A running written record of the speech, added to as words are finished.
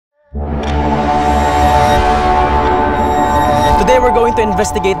Today we're going to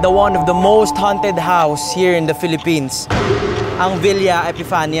investigate the one of the most haunted house here in the Philippines, ang Villa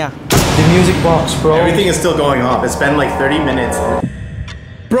Epifania. The music box, bro. Everything is still going off. It's been like 30 minutes.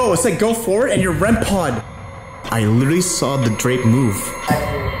 Bro, it's like go forward and your REM pod. I literally saw the drape move.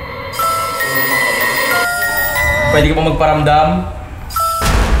 Pwede ka pa magparamdam?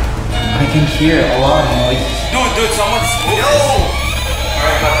 I can hear a lot of noise. Dude, someone's moving. Yo!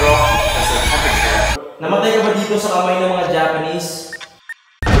 Alright, bro. That's a temperature. Namatay ka ba dito sa kamay ng mga Japanese?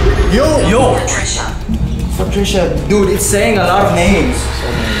 Yo! Patricia. Dude, it's saying a lot of names. So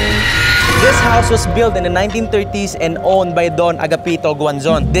many names. This house was built in the 1930s and owned by Don Agapito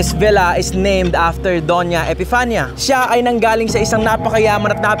Guanzon. This villa is named after Doña Epifania. Siya ay nanggaling sa isang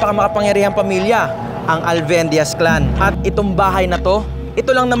napakayaman at napakamakapangyarihang pamilya, ang Alvendias clan. At itong bahay na to,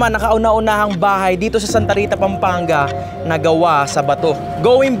 ito lang naman nakauna-unahang bahay dito sa Santa Rita, Pampanga na gawa sa bato.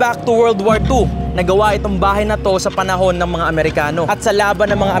 Going back to World War II, nagawa itong bahay na to sa panahon ng mga Amerikano. At sa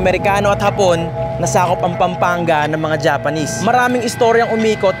laban ng mga Amerikano at Hapon, nasakop ang Pampanga ng mga Japanese. Maraming istoryang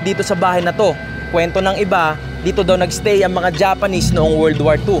umikot dito sa bahay na to. Kwento ng iba, dito daw nagstay ang mga Japanese noong World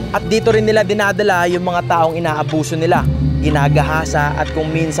War II. At dito rin nila dinadala yung mga taong inaabuso nila, ginagahasa at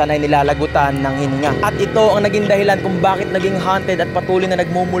kung minsan ay nilalagutan ng hininga. At ito ang naging dahilan kung bakit naging haunted at patuloy na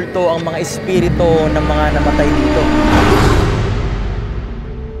nagmumulto ang mga espiritu ng mga namatay dito.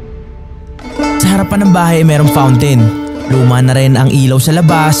 Sa harapan ng bahay merong fountain. Luma na rin ang ilaw sa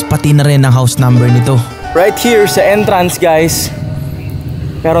labas, pati na rin ang house number nito. Right here sa entrance, guys,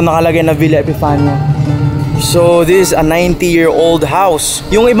 pero nakalagay na Villa Epifania. So this is a 90-year-old house.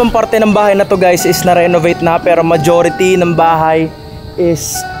 Yung ibang parte ng bahay na to, guys, is na-renovate na, pero majority ng bahay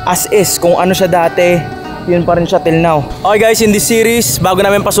is as is. Kung ano siya dati, yun pa rin siya till now. Okay guys, in this series, bago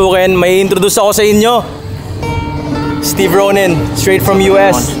namin pasukin, may introduce ako sa inyo. Steve Ronin, straight from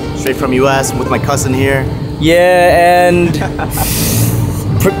US. Straight from US with my cousin here. Yeah, and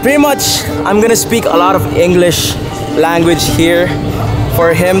pretty much I'm gonna speak a lot of English language here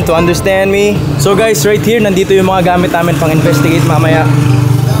for him to understand me. So guys, right here, nandito yung mga gamit namin pang investigate mamaya.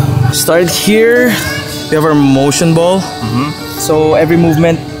 Start here, we have our motion ball. So every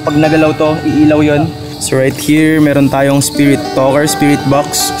movement, pag nagalaw to, iilaw yun. So right here, meron tayong spirit talker, spirit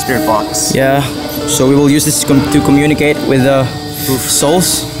box. Spirit box. Yeah, so we will use this to communicate with the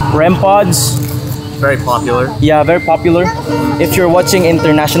souls. REM pods. Very popular. Yeah, very popular. If you're watching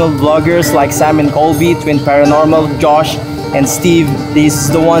international vloggers like Sam and Colby, Twin Paranormal, Josh, and Steve, this is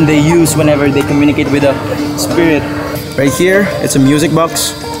the one they use whenever they communicate with a spirit. Right here, it's a music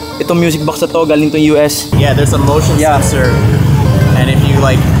box. Itong music box na to, galing to US. Yeah, there's a motion sensor. And if you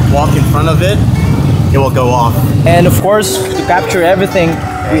like walk in front of it, it will go off. And of course, to capture everything,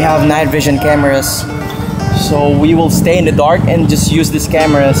 we have night vision cameras. So we will stay in the dark and just use these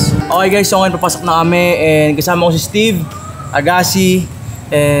cameras. Okay guys, so ngayon papasok na kami and kasama ko si Steve, Agassi,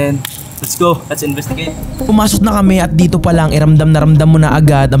 and let's go, let's investigate. Pumasok na kami at dito pa lang iramdam na ramdam mo na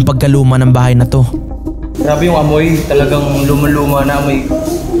agad ang pagkaluma ng bahay na to. Grabe yung amoy, talagang luma-luma na amoy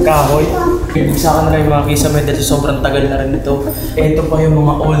kahoy. Isa ka na lang yung mga kisame dahil sobrang tagal na rin ito. Ito pa yung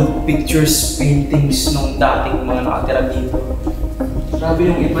mga old pictures, paintings nung dating mga nakatira dito. Grabe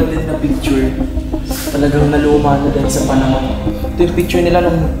yung iba din na picture. Talagang naluma na dahil sa panahon. Ito yung picture nila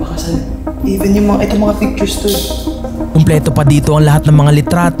nung magpakasal. Even yung mga, ito mga pictures to. Kumpleto pa dito ang lahat ng mga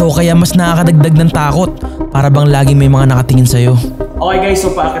litrato kaya mas nakakadagdag ng takot. Para bang laging may mga nakatingin sa'yo. Okay guys,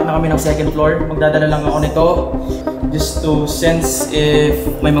 so paakit na kami ng second floor. Magdadala lang ako nito just to sense if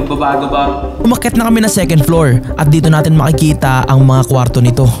may magbabago ba. Umakyat na kami ng second floor at dito natin makikita ang mga kwarto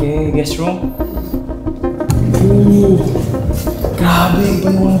nito. Okay, guest room. Ooh, grabe, iba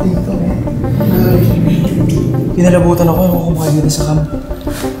yung mga dito eh. Pinalabutan ako yung kumain dito sa cam.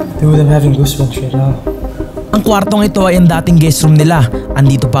 Dude, I'm having goosebumps right now. Ang kwartong ito ay ang dating guest room nila.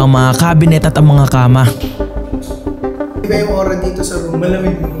 Andito pa ang mga cabinet at ang mga kama. Iba yung aura dito sa room.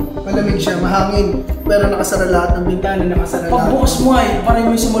 Malamig. Malamig siya, mahangin. Pero nakasara lahat ng bintana, nakasara lahat. Pagbukas mo ay, parang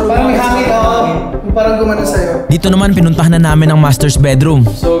may sumalubong. Parang may hangin, yung parang gumana sa'yo. Dito naman pinuntahan na namin ang master's bedroom.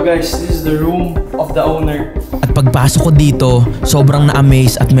 So guys, this is the room of the owner. At pagpasok ko dito, sobrang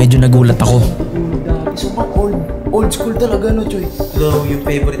na-amaze at medyo nagulat ako. Sobrang old school talaga no, Choy. Ito yung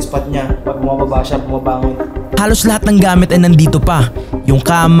favorite spot niya. Pag bumababa siya, bumabangon. Halos lahat ng gamit ay nandito pa. Yung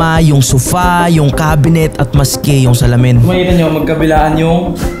kama, yung sofa, yung cabinet at maski yung salamin. Makikita nyo, magkabilaan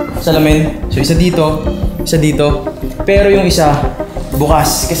yung salamin. So isa dito. Pero yung isa,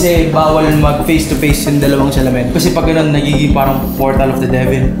 bukas. Kasi bawal mag face to face yung dalawang salamin. Kasi pag ganun, nagiging parang portal of the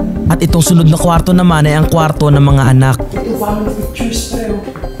devil. At itong sunod na kwarto naman ay ang kwarto ng mga anak. Ito, family pictures pero.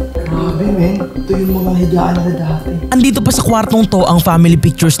 Grabe. Grabe, men. Ito yung mga higaan na dati. Andito pa sa kwartong to ang family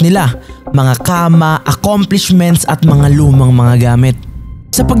pictures nila, mga kama, accomplishments at mga lumang mga gamit.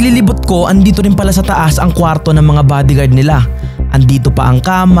 Sa paglilibot ko, andito rin pala sa taas ang kwarto ng mga bodyguard nila. Andito pa ang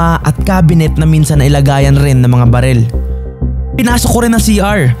kama at cabinet na minsan na ilagayan rin ng mga barel. Pinasok ko rin ang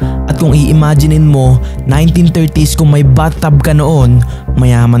CR at kung i-imaginein mo, 1930s kung may bathtub ka noon,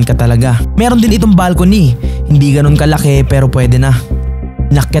 mayaman ka talaga. Meron din itong balcony, hindi ganun kalaki pero pwede na.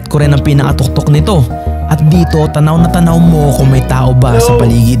 Inakyat ko rin ang pinakatuktok nito at dito tanaw na tanaw mo kung may tao ba sa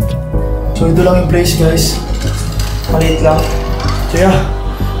paligid. So ito lang yung place, guys. Maliit lang. So yeah,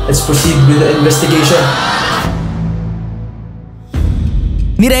 let's proceed with the investigation.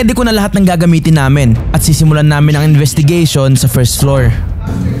 Niready ko na lahat ng gagamitin namin at sisimulan namin ang investigation sa first floor.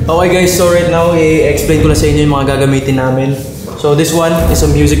 Okay guys, so right now i-explain ko na sa inyo yung mga gagamitin namin. So this one is a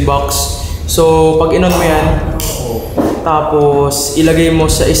music box. So pag inon mo yan, tapos ilagay mo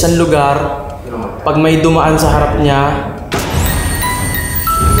sa isang lugar, pag may dumaan sa harap niya,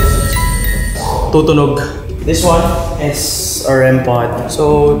 tutunog. This one is a REM pod.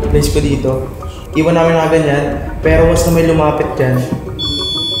 So place ko dito. Iwan namin na ganyan, pero once na may lumapit dyan,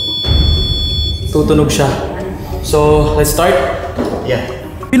 tutunog siya. So let's start. Yeah.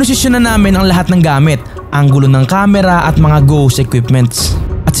 Pinosisyon na namin ang lahat ng gamit, anggulo ng camera at mga ghost equipments.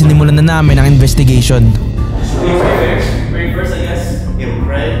 At sinimulan na namin ang investigation.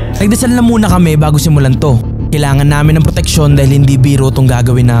 Nagdasal na muna kami bago simulan to. Kailangan namin ng proteksyon dahil hindi biro itong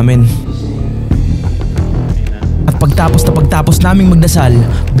gagawin namin. At pagtapos naming magdasal,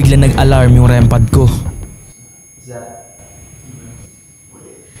 bigla nag-alarm yung REM pad ko.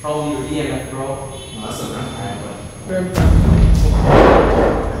 Probably your EMF, bro.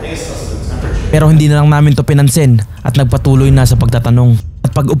 Pero hindi na lang namin to pinansin at nagpatuloy na sa pagtatanong. At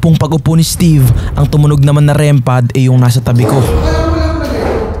pag-upo ni Steve, ang tumunog naman na REM pad ay yung nasa tabi ko.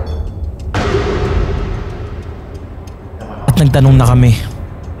 At nagtanong na kami.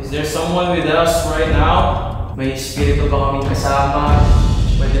 Is there someone with us right now? May espiritu ba kaming kasama?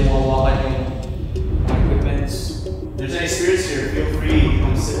 Pwede mo hawakan yung equipments? There's any spirits here. Feel free.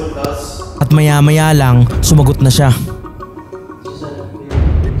 Come sit with us. At maya-maya lang, sumagot na siya.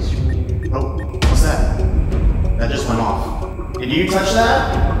 Oh, what's that? That just went off. Did you touch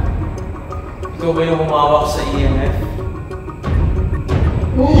that? Ikaw ba yung humawak sa EMF?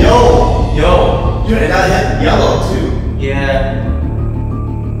 Yo! Yo! Dude, it got hit yellow too. Yeah.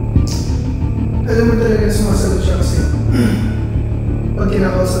 Alam mo talaga sumasagot siya kasi pag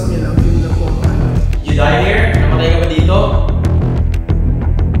kinakausap niya lang, yun lang po ang ano. You die here? Namatay ka ba dito?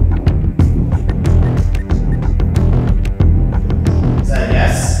 Is that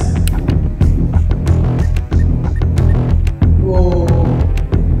yes? Whoa.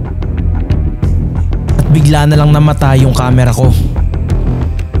 At bigla na lang namatay yung camera ko.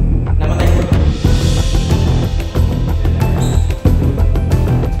 Namatay ka ba?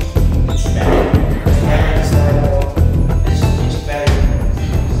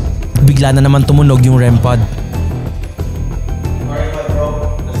 Bigla na naman tumunog yung REM pod.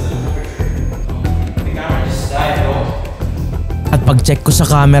 At pag-check ko sa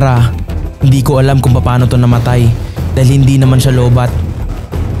camera, hindi ko alam kung paano to namatay dahil hindi naman siya lobat.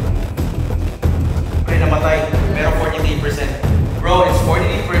 Pre, namatay. Pero 43%. Bro, it's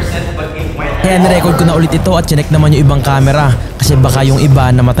 48% but it might have... Kaya nirecord ko na ulit ito at chinek naman yung ibang camera kasi baka yung iba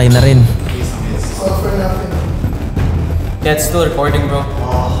namatay na rin. Software natin. Yeah, it's still recording, bro.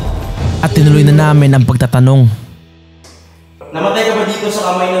 At tinuloy na namin ang pagtatanong. Namatay ka ba dito sa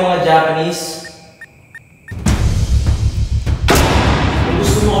kamay ng mga Japanese? Kung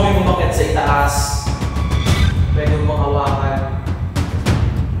gusto mo kami umakyat sa itaas, pwede mo hawakan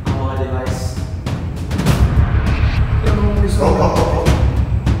ang mga device. Oh.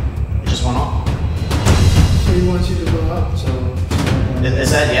 It just went off. So he wants you to go up. So, Is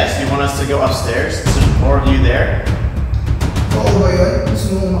that yes? You want us to go upstairs? Is there more of you there? Oo ba yun?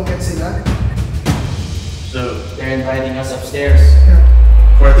 Gusto mo umakyat sila? So, they're inviting us upstairs. Yeah.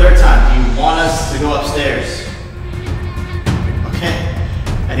 for a third time, do you want us to go upstairs? Okay.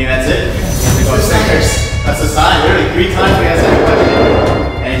 I think that's it. We have to go upstairs. That's a sign. Literally 3 times we asked that question.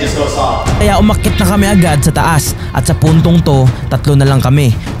 And it just goes off. Kaya umakyat na kami agad sa taas at sa puntong to, 3 na lang kami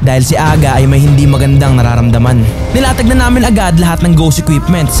dahil si Aga ay may hindi magandang nararamdaman. Nilatag na namin agad lahat ng ghost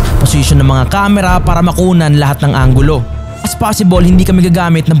equipments, position ng mga camera para makunan lahat ng anggulo. As possible, hindi kami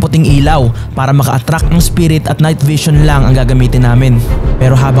gagamit ng puting ilaw para maka-attract ng spirit at night vision lang ang gagamitin namin.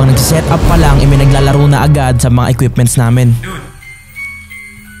 Pero habang nag-set up pa lang, may naglalaro na agad sa mga equipments namin. Dude.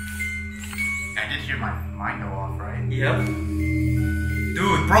 I just hear my mind go off, right? Yep.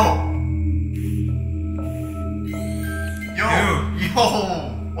 Dude, bro. Yo,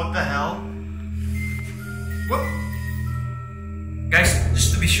 what the hell?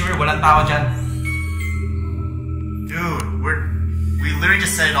 sure walang tao dyan. Dude, we literally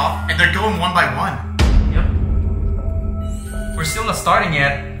just set it off and they're going one by one. Yep. We're still not starting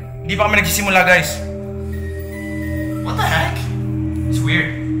yet. Hindi pa kami nagsisimula, guys. What the heck? It's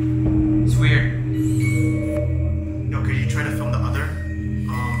weird. It's weird. Yo, could you try to film the other?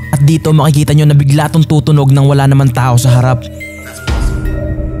 At dito makikita nyo na bigla tong tutunog nang wala naman tao sa harap. That's possible.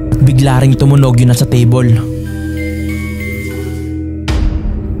 At bigla ring tumunog yun nasa table.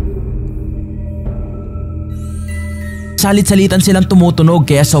 Salit-salitan silang tumutunog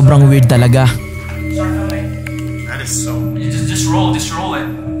kaya sobrang weird talaga. That is so. Just roll it.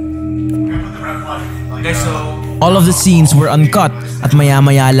 Guys, so All of the scenes were uncut at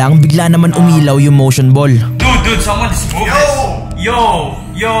maya-maya lang bigla naman umilaw yung motion ball. Dude, someone just move this. Yo!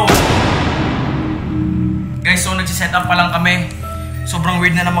 Guys, so nagsiset up pa lang kami. Sobrang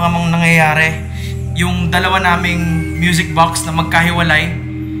weird na ng mga nangyayari. Yung dalawa naming music box na magkahiwalay,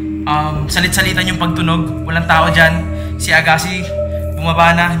 salit-salitan yung pagtunog. Walang tao dyan. Si Agassi,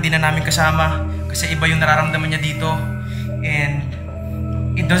 bumaba na, hindi na namin kasama. Kasi iba yung nararamdaman niya dito. And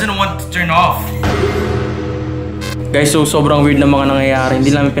it doesn't want to turn off. Guys, so sobrang weird na mga nangyayari.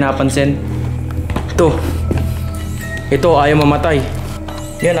 Hindi namin pinapansin. Ito, ayaw mamatay.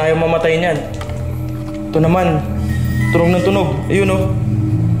 Yan, ayaw mamatay niyan. Ito naman, tunog ng tunog. Ayun oh.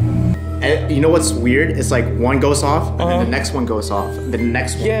 And you know what's weird? It's like one goes off, and then the next one goes off, and the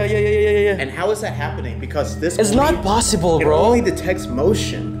next one. Yeah. And how is that happening? Because this It's not possible, it bro. only detects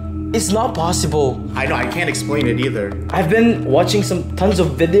motion. It's not possible. I know, I can't explain it either. I've been watching tons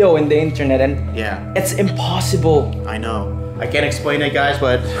of video in the internet and Yeah, it's impossible. I know. I can't explain it, guys,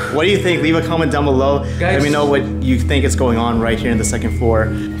 but what do you think? Leave a comment down below. Guys, let me know what you think is going on right here in the second floor.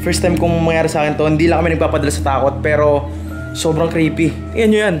 First time kong mangyari sa akin to, hindi lang kami nagpapadala sa takot, pero sobrang creepy. Tingnan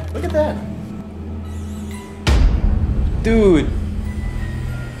nyo yan. Look at that. Dude.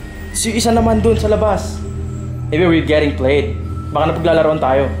 Si isa naman dun sa labas. Maybe we're getting played. Baka napaglalaroan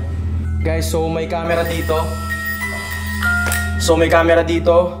tayo. Guys, so may camera dito.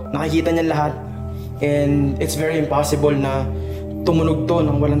 Nakikita niyan lahat. And it's very impossible na tumunog to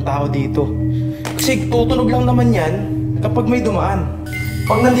nang walang tao dito. Kasi tutunog lang naman yan kapag may dumaan.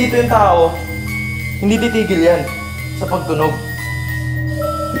 Pag nandito yung tao, hindi titigil yan sa pagtunog.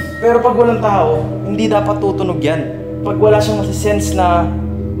 Pero pag walang tao, hindi dapat tutunog yan. Pag wala siyang nasa-sense na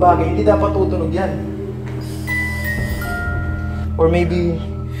bagay, hindi dapat tutunog yan. Or maybe,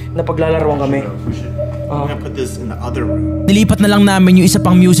 napaglalaroan kami. I'm gonna put this in the other room. Nilipat na lang namin yung isa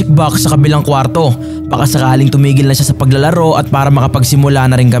pang music box sa kabilang kwarto. Baka sakaling tumigil na siya sa paglalaro at para makapagsimula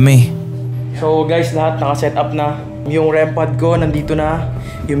na rin kami. So guys, lahat naka-set up na. Yung REM pad ko nandito na.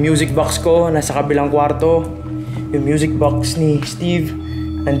 Yung music box ko nasa kabilang kwarto. Yung music box ni Steve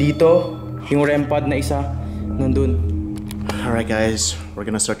nandito. Yung REM pad na isa nandun. Alright guys, we're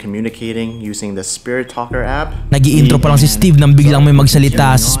gonna start communicating using the Spirit Talker app. Nag-i-intro pa lang si Steve nang biglang may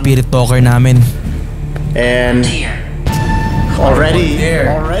magsalita sa spirit talker namin. And already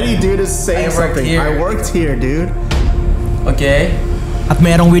dude is I saying worked something. here. I worked here, dude. Okay. At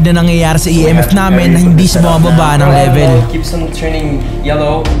merong weird na nangyayari sa EMF namin na hindi siya bumababa ng level. Keeps on turning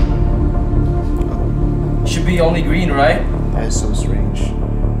yellow. Should be only green, right? That is so strange.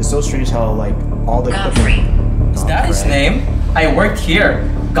 It's so strange how like all the equipment. Is that his name? I worked here.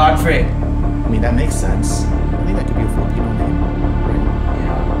 Godfrey. I mean that makes sense. I think that could be a Filipino name, right?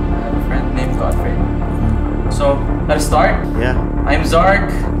 Yeah, I have a friend named Godfrey. So, let's start. Yeah. I'm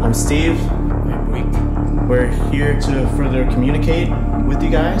Zark. I'm Steve. I'm Rick. We're here to further communicate with you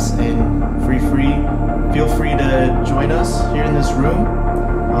guys and feel free to join us here in this room.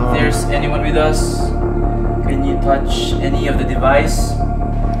 If there's anyone with us, can you touch any of the device?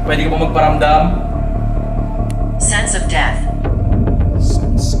 Pwede ka po magparamdam? Sense of death.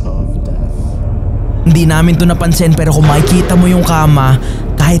 Sense of death. Hindi namin to napansin pero kung makikita mo yung kama,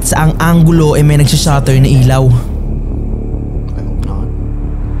 kahit sa ang anggulo ay may nagsashutter na ilaw. I hope not.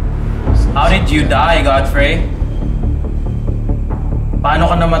 How did you die, Godfrey? Paano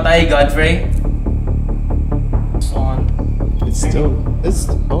ka namatay, Godfrey? It's on.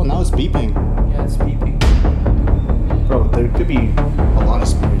 Now it's beeping. Yeah, it's beeping. Bro, there could be a lot of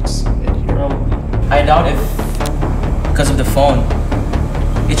spirits in here. Bro, I doubt if because of the phone.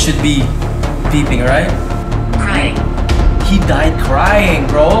 It should be beeping, right? Crying. He died crying,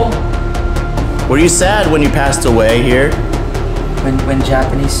 bro. Were you sad when you passed away here? When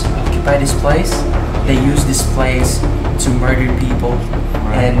Japanese occupied this place, they used this place to murder people.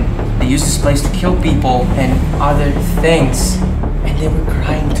 Right. And they used this place to kill people and other things. And they were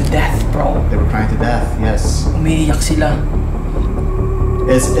crying to death, bro. They were crying to death, yes. Umiiyak sila.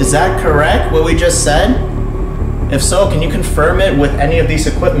 Is that correct, what we just said? If so, can you confirm it with any of these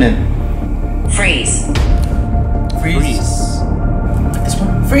equipment? Freeze. Freeze. This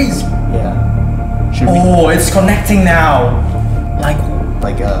one? Freeze. Yeah. Oh, it's connecting now. Like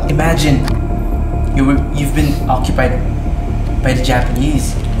imagine you've been occupied by the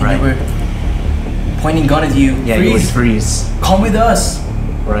Japanese. And Right. they were pointing gun at you. Yeah, you would freeze. Come with us.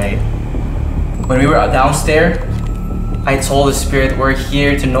 Right. When we were downstairs, I told the spirit we're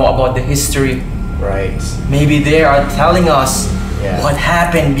here to know about the history. Right. Maybe they are telling us what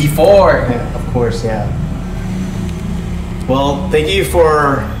happened before. Of course, yeah. Well, thank you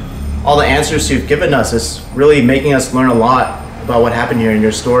for all the answers you've given us. It's really making us learn a lot about what happened here in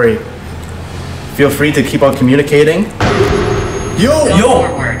your story. Feel free to keep on communicating. Yo!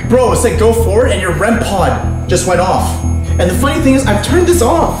 Forward. Bro, it's like go forward and your REM pod just went off. And the funny thing is, I've turned this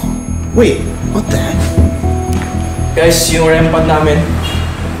off. Wait, what the heck? Guys, yung REM pad namin.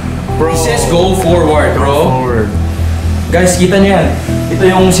 Bro. It says go forward, bro. Go forward. Guys, kita nyo yan. Ito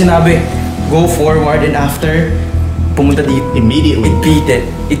yung sinabi. Go forward and after, pumunta dito. Immediately. It beat it.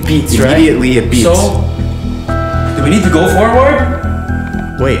 It beats, right? Immediately it beats. So, do we need to go forward?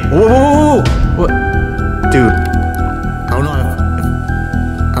 Wait. Whoa. What? Dude.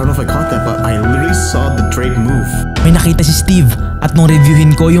 I don't know if I caught that, but I literally saw the drape move. May nakita si Steve at nung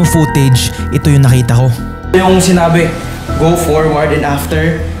reviewin ko yung footage, ito yung nakita ko. Ito yung sinabi. Go forward and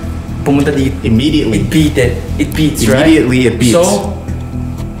after, pumunta dito. Immediately. It beat it. It beats, right? Immediately it beats. So,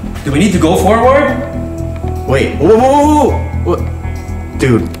 do we need to go forward? Wait. Whoa. What?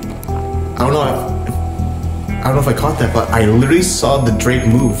 Dude. I don't know if I caught that, but I literally saw the drape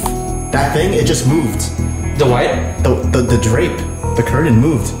move. That thing, it just moved. The what? The drape. The curtain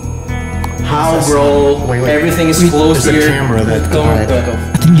moved. How, bro? Wait. Everything is closed There's a here. camera that Go.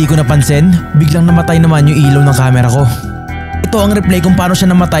 At hindi ko napansin, biglang namatay naman yung ilaw ng camera ko. Ito ang replay kung paano siya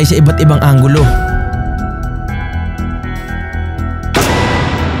namatay sa iba't ibang anggulo.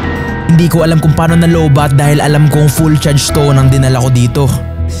 Hindi ko alam kung paano nalobat dahil alam kong full charge to nang dinala ko dito.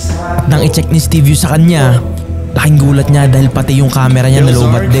 Nang i-check ni Steve sa kanya, laking gulat niya dahil pati yung camera niya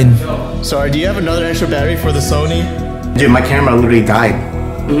nalobat din. Sorry, do you have another extra battery for the Sony? Dude, my camera literally died.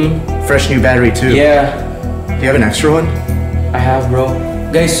 Fresh new battery too. Yeah, Do you have an extra one? I have, bro.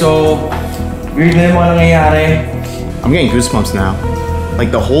 Guys, so, weird na yung mga nangyayari. I'm getting goosebumps now. Like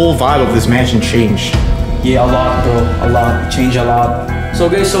the whole vibe of this mansion changed. Yeah, a lot, bro. A lot. Change a lot. So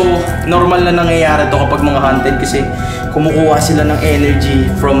guys, normal na nangyayari to kapag mga haunted kasi kumukuha sila ng energy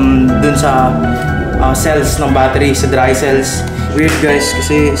from dun sa cells ng battery, sa dry cells. Weird guys,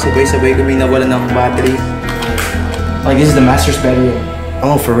 kasi sabay-sabay kami nawala ng battery. Like this is the master's bedroom.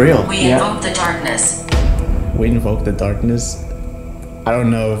 Oh, for real? We invoke the darkness. We invoke the darkness? I don't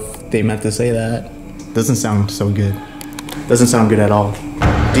know if they meant to say that. Doesn't sound so good. Doesn't sound good at all.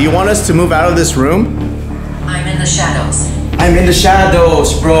 Do you want us to move out of this room? I'm in the shadows. I'm in the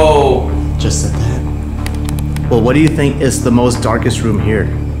shadows, bro. Just said that. Well, what do you think is the most darkest room here?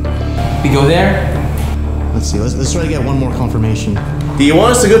 We go there? Let's see, let's try to get one more confirmation. Do you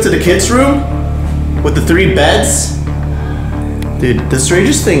want us to go to the kids' room? With the 3 beds? Dude, the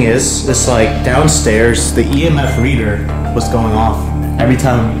strangest thing is, it's like downstairs, the EMF reader was going off every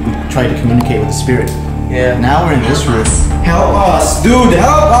time we tried to communicate with the spirit. Yeah. Now we're in this room. Help us, dude!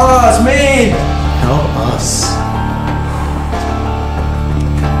 Help us, man! Help us.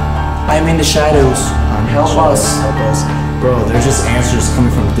 I'm in the shadows. Help us. Help us. Bro, there's just answers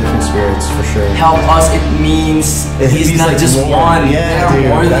coming from different spirits for sure. Help us, it means he's He's not like just more. one. Yeah, There are dude,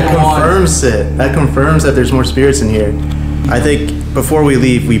 more that than one. confirms it. That confirms that there's more spirits in here. I think before we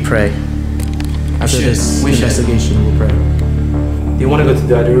leave, we pray. After this We should. investigation, we'll pray. Do you want to go to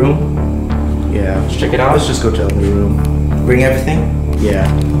the other room? Yeah. Let's check it out. Let's just go to the other room. Bring everything? Yeah.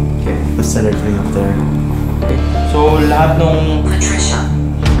 Okay. Let's set everything up there. So, lahat nung...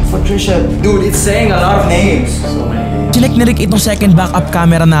 Patricia, dude, it's saying a lot of names. So many. Chinek ni Rick itong second backup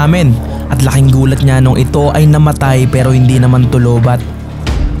camera namin at laking gulat niya nung ito ay namatay pero hindi naman tulobat.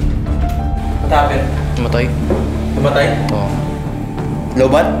 What happened? Namatay? Namatay? Oo.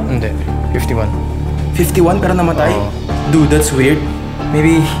 Lobat? Hindi. 51. 51 pero namatay? Oo. Dude, that's weird.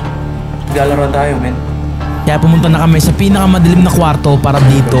 Maybe, galaro tayo, man. Kaya pumunta na kami sa pinakamadilim na kwarto para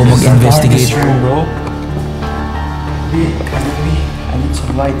dito mag-investigate. Bro. I need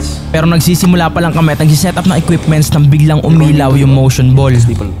some lights. Pero nagsisimula pa lang kami at nagsiset up ng equipments nang biglang umilaw yung motion ball.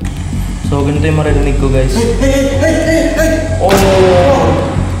 So, ganito yung maririnig ko, guys. Oh!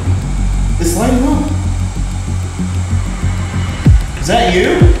 It's lighting up. Is that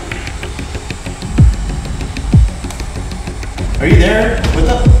you? Are you there with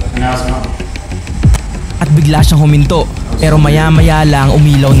us? Now it's not. At bigla siyang huminto pero maya-maya lang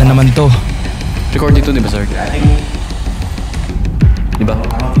umilaw na naman to. Record dito, di ba, Zark? I think... Di ba?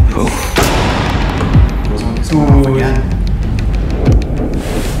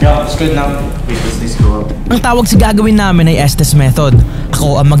 Yeah, it's good now. Wait, this needs to go up. Ang tawag sa gagawin namin ay Estes Method.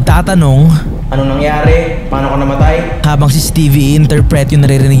 Ako ang magtatanong Anong nangyari? Paano ka namatay? habang si Stevie i-interpret yung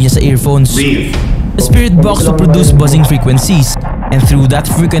naririnig niya sa earphones. Leave. The spirit box will produce buzzing frequencies, and through that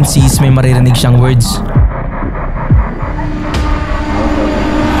frequencies may maririnig siyang words.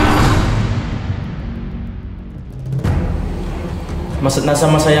 Nasa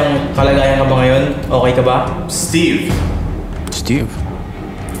masayang kalagayan ka ba ngayon? Okay ka ba? Steve, Steve?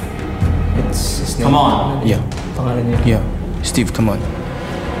 It's his name. come on. Yeah. Pangalan niya. Yeah. Steve, come on.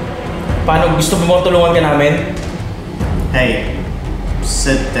 Paano? Gusto mo bang tulungan ka namin? Hey,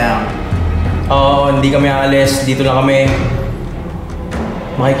 sit down. Oo, hindi kami aalis. Dito lang kami.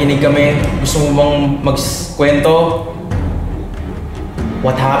 Makikinig kami. Gusto mo bang magkwento?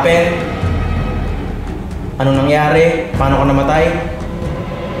 What happened? Anong nangyari? Paano ka namatay?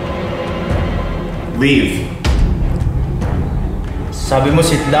 Leave. Sabi mo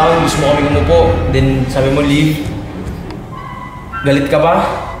sit down, gusto mo kami umupo. Then sabi mo leave. Galit ka ba?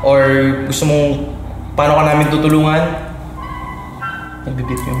 Or gusto mong paano ka namin tutulungan?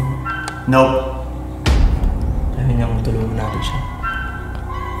 Nagbibip yung... Nope. Ayaw niyang tulungan natin siya.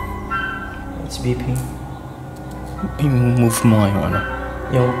 It's beeping. I-move mo nga yung ano.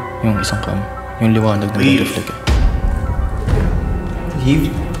 Yung isang cam. Yung liwanag na Leave. nag-reflect eh. Leave?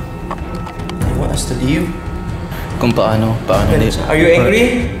 You want us to leave? Kung paano Are you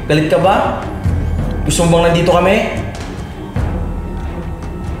angry? Galit ka ba? Gusto mo bang nandito kami?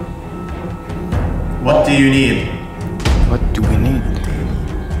 What do you need? What do we need?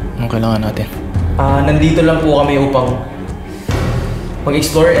 Anong kailangan natin? Nandito lang po kami upang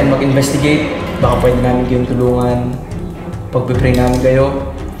mag-explore and mag-investigate. Baka pwede namin kayong tulungan. Pag-pray namin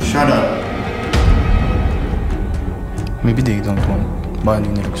kayo. Shut up. Maybe they don't want. Baka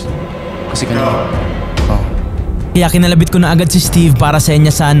hindi nila gusto. Kasi Go. kanina... Oh. Kaya kinalabit ko na agad si Steve para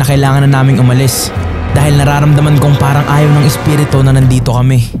senyasan na kailangan na naming umalis. Dahil nararamdaman kong parang ayaw ng espiritu na nandito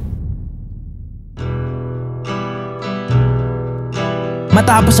kami.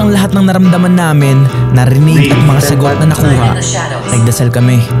 Matapos ang lahat ng naramdaman namin, narinig at mga sagot na nakuha, nagdasal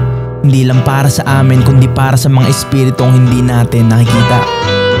kami. Hindi lang para sa amin kundi para sa mga espiritong hindi natin nakikita.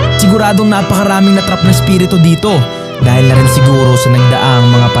 Siguradong napakaraming natrap na espiritu dito dahil na rin siguro sa nagdaang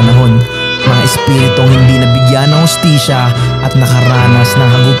mga panahon. Mga espiritong hindi nabigyan ng hustisya at nakaranas ng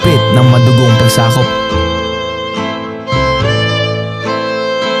hagupit ng madugong pagsakop.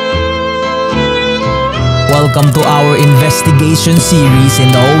 Welcome to our investigation series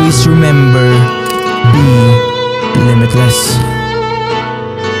and always remember, be limitless.